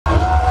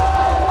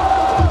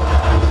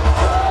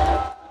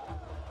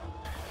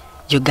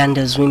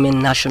Uganda's Women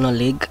National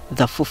League,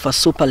 the Fufa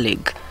Super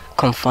League,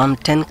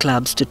 confirmed 10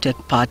 clubs to take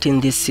part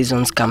in this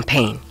season's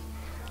campaign.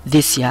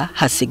 This year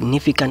has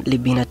significantly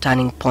been a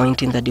turning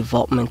point in the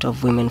development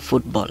of women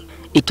football.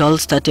 It all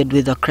started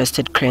with the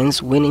Crested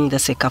Cranes winning the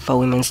Fufa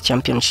Women's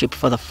Championship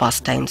for the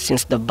first time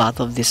since the birth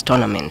of this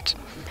tournament.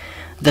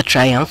 The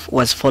triumph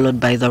was followed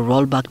by the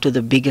rollback to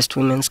the biggest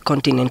women's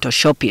continental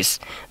showpiece,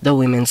 the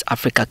Women's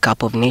Africa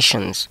Cup of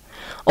Nations.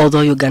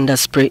 Although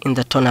Uganda's spree in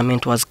the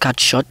tournament was cut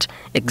short,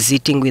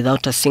 exiting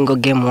without a single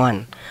game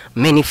won,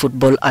 many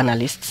football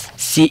analysts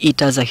see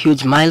it as a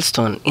huge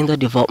milestone in the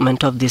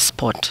development of this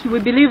sport. We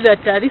believe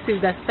that this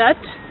is the start.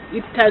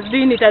 It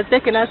has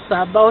taken us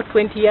about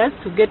 20 years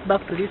to get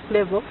back to this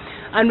level,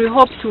 and we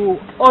hope to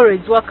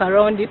always work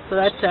around it so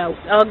that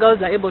our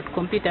girls are able to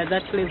compete at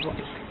that level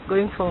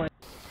going forward.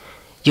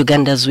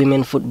 Uganda's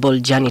women football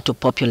journey to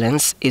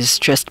populance is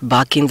traced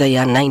back in the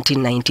year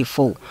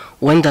 1994,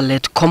 when the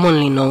late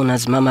commonly known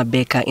as Mama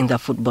Baker in the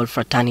football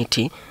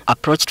fraternity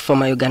approached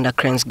former Uganda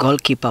Cranes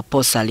goalkeeper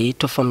Paul Sali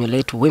to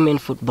formulate women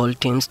football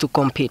teams to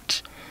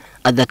compete.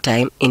 At the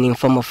time, in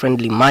informal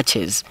friendly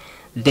matches.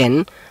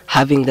 Then,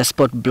 having the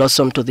sport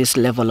blossom to this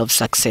level of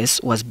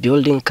success was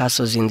building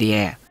castles in the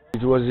air.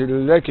 It was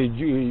like a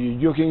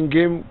joking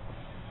game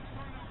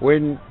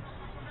when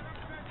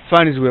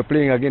fans were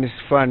playing against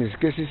fans,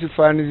 KCC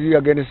fans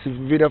against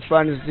Vida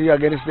fans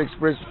against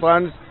Express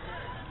fans.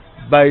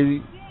 By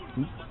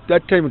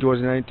that time it was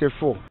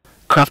 94.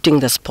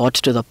 Crafting the sport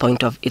to the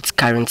point of its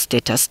current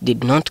status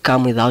did not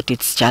come without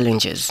its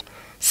challenges.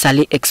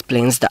 Sally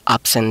explains the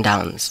ups and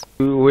downs.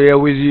 We were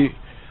with the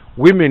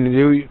women,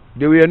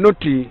 they were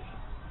not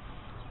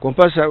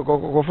conversant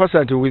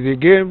with the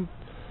game.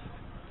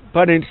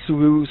 Parents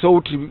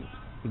thought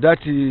that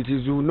it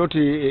is not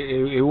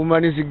a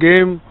woman's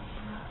game.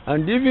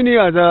 And even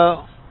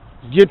other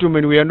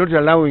gentlemen were not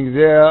allowing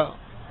their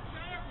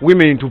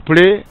women to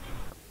play.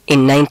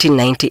 In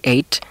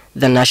 1998,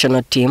 the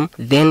national team,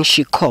 then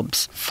She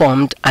Cobs,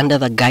 formed under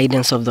the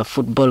guidance of the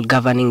football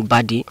governing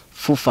body,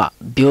 Fufa,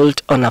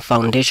 built on a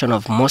foundation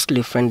of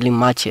mostly friendly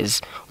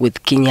matches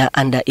with Kenya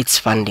under its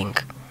funding.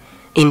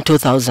 In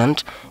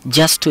 2000,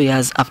 just 2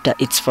 years after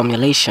its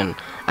formulation,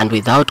 and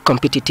without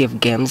competitive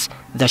games,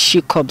 the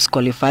She Cobs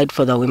qualified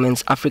for the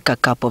Women's Africa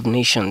Cup of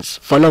Nations,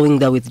 following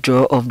the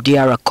withdrawal of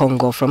DR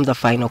Congo from the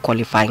final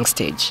qualifying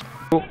stage.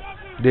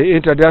 They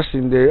entered us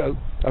in the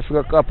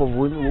Africa Cup of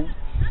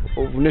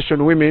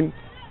Nation Women,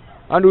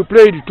 and we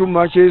played 2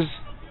 matches.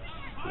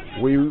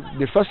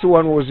 The first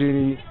one was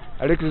in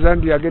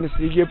Alexandria against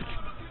Egypt.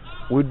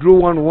 We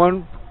drew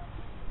 1-1.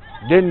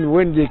 Then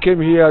when they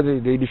came here,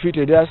 they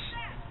defeated us.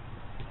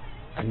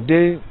 And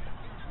then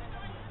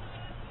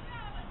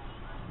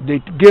the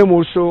game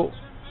also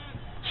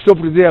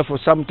stopped there for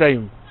some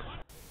time.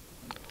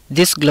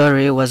 This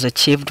glory was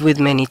achieved with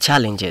many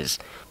challenges.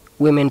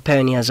 Women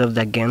pioneers of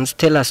the games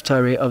tell a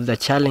story of the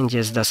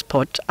challenges the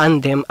sport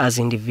and them as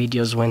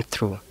individuals went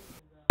through.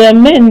 There are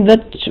men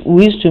that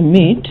we used to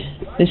meet.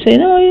 They say,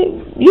 "No,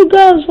 you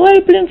girls, why are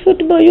you playing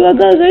football? You are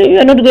girls, you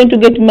are not going to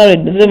get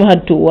married." They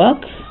had to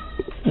work.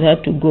 They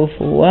had to go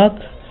for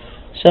work.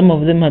 Some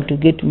of them had to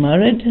get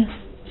married.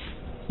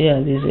 Yeah,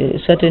 there's a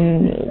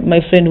certain, my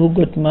friend who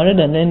got married,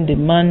 and then the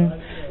man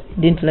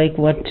didn't like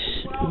what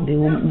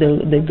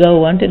the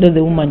girl wanted or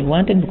the woman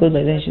wanted, because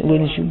by then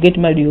when you get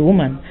married, you're a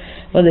woman.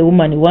 What the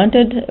woman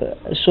wanted,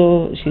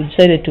 so she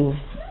decided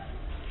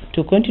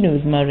to continue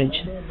with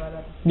marriage.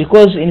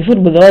 Because in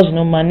football there was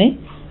no money.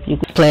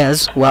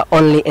 Players were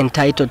only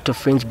entitled to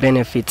fringe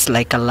benefits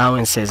like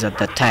allowances at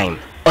the time.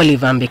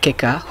 Oliver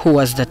Mbekeka, who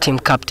was the team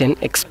captain,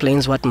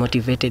 explains what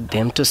motivated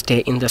them to stay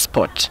in the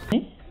sport.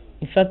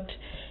 In fact,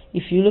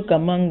 if you look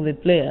among the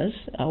players,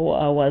 I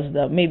was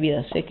maybe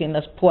the second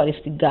as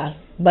poorest girl.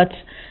 But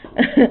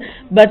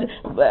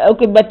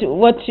okay. But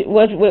what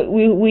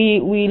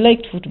we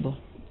liked football.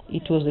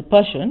 It was a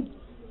passion.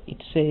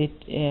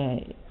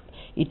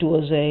 It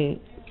was a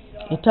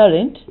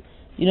talent.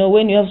 You know,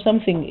 when you have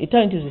something, a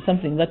talent is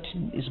something that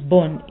is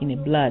born in a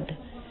blood.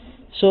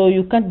 So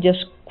you can't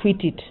just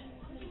quit it.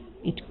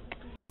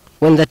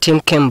 When the team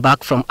came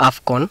back from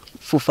AFCON,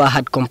 Fufa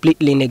had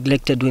completely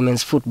neglected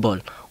women's football,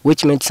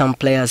 which made some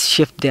players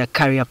shift their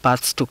career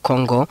paths to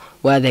Congo,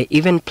 where they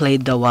even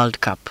played the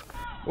World Cup.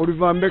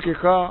 Oliver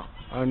Mbekeka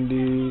and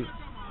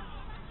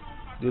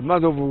the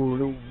mother of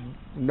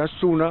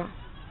Nasuna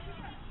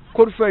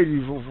qualified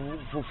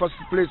for first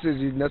places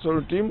in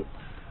national team,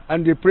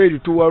 and they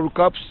played 2 World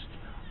Cups,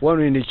 one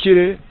in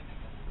Chile,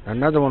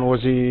 another one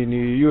was in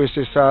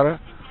USSR,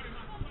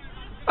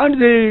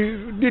 and they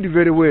did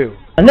very well.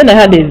 And then I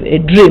had a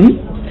dream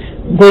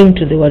playing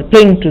to the World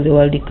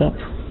Cup.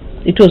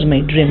 It was my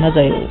dream, as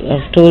I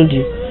have told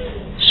you.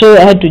 So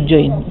I had to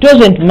join. It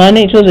wasn't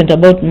money, it wasn't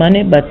about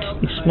money, but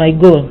it's my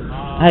goal.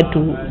 I had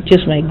to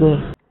chase my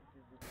goal.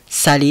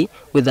 Sally,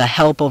 with the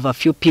help of a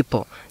few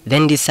people,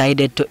 then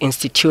decided to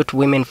institute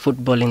women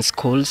football in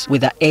schools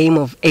with the aim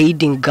of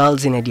aiding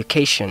girls in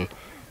education.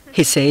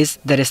 He says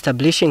that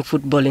establishing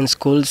football in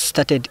schools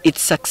started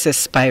its success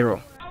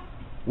spiral.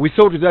 We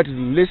thought that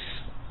let's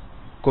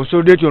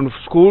consolidate on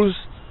schools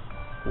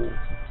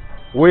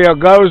where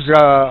girls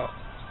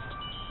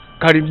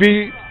can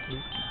be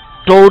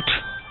taught.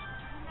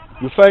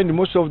 You find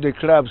most of the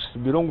clubs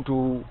belong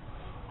to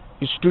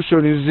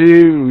institutions,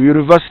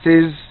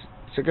 universities,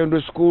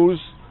 secondary schools.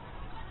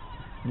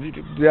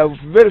 There are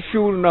very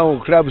few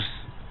now clubs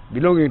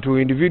belonging to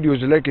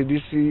individuals like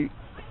this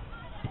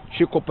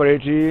She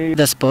cooperative.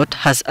 The sport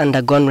has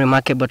undergone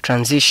remarkable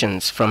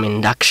transitions from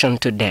induction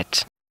to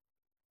date.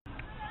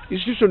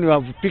 Institutions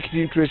have picked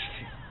interest,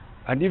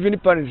 and even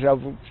parents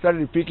have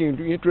started picking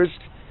interest,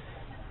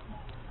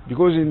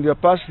 because in the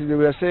past they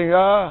were saying,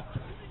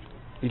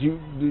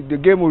 the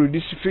game will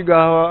disfigure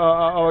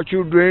our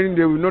children,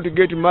 they will not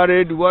get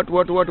married, what,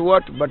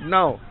 but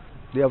now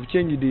they have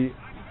changed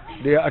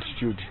their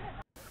attitude.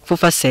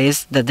 Fufa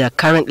says that they are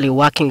currently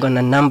working on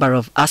a number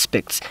of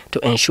aspects to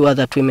ensure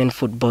that women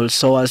football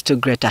soars to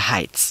greater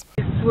heights.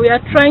 We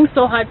are trying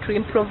so hard to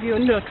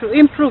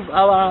improve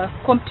our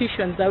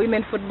competitions, our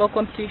women football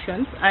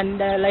competitions, and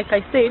like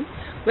I said,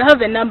 we have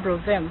a number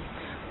of them.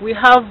 We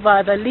have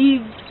the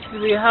leagues,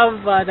 we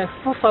have the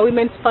Fufa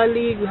Women Super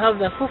League, we have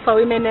the Fufa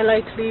Women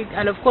Elite League,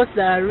 and of course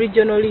the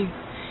regional leagues.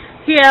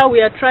 Here we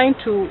are trying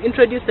to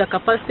introduce the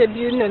capacity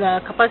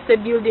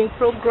building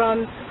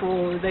programs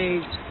for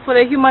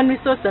the human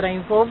resources that are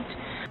involved.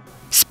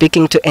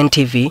 Speaking to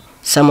NTV,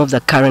 some of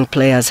the current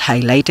players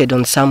highlighted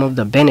on some of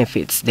the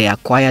benefits they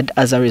acquired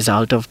as a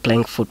result of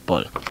playing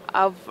football.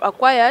 I've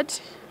acquired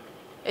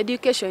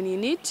education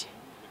in it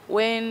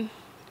when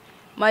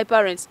my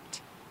parents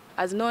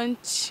has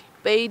not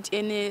paid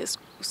any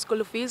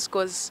school fees,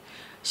 because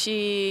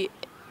she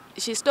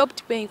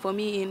stopped paying for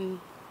me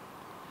in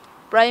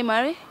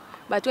primary.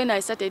 But when I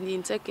started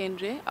in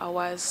secondary, I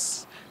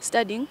was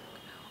studying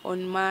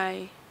on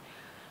my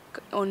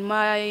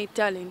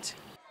talent.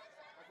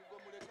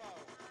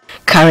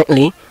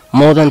 Currently,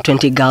 more than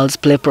 20 girls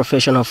play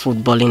professional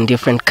football in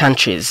different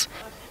countries.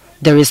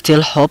 There is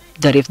still hope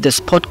that if the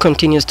sport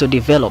continues to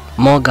develop,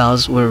 more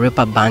girls will reap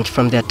a bunch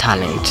from their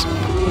talent.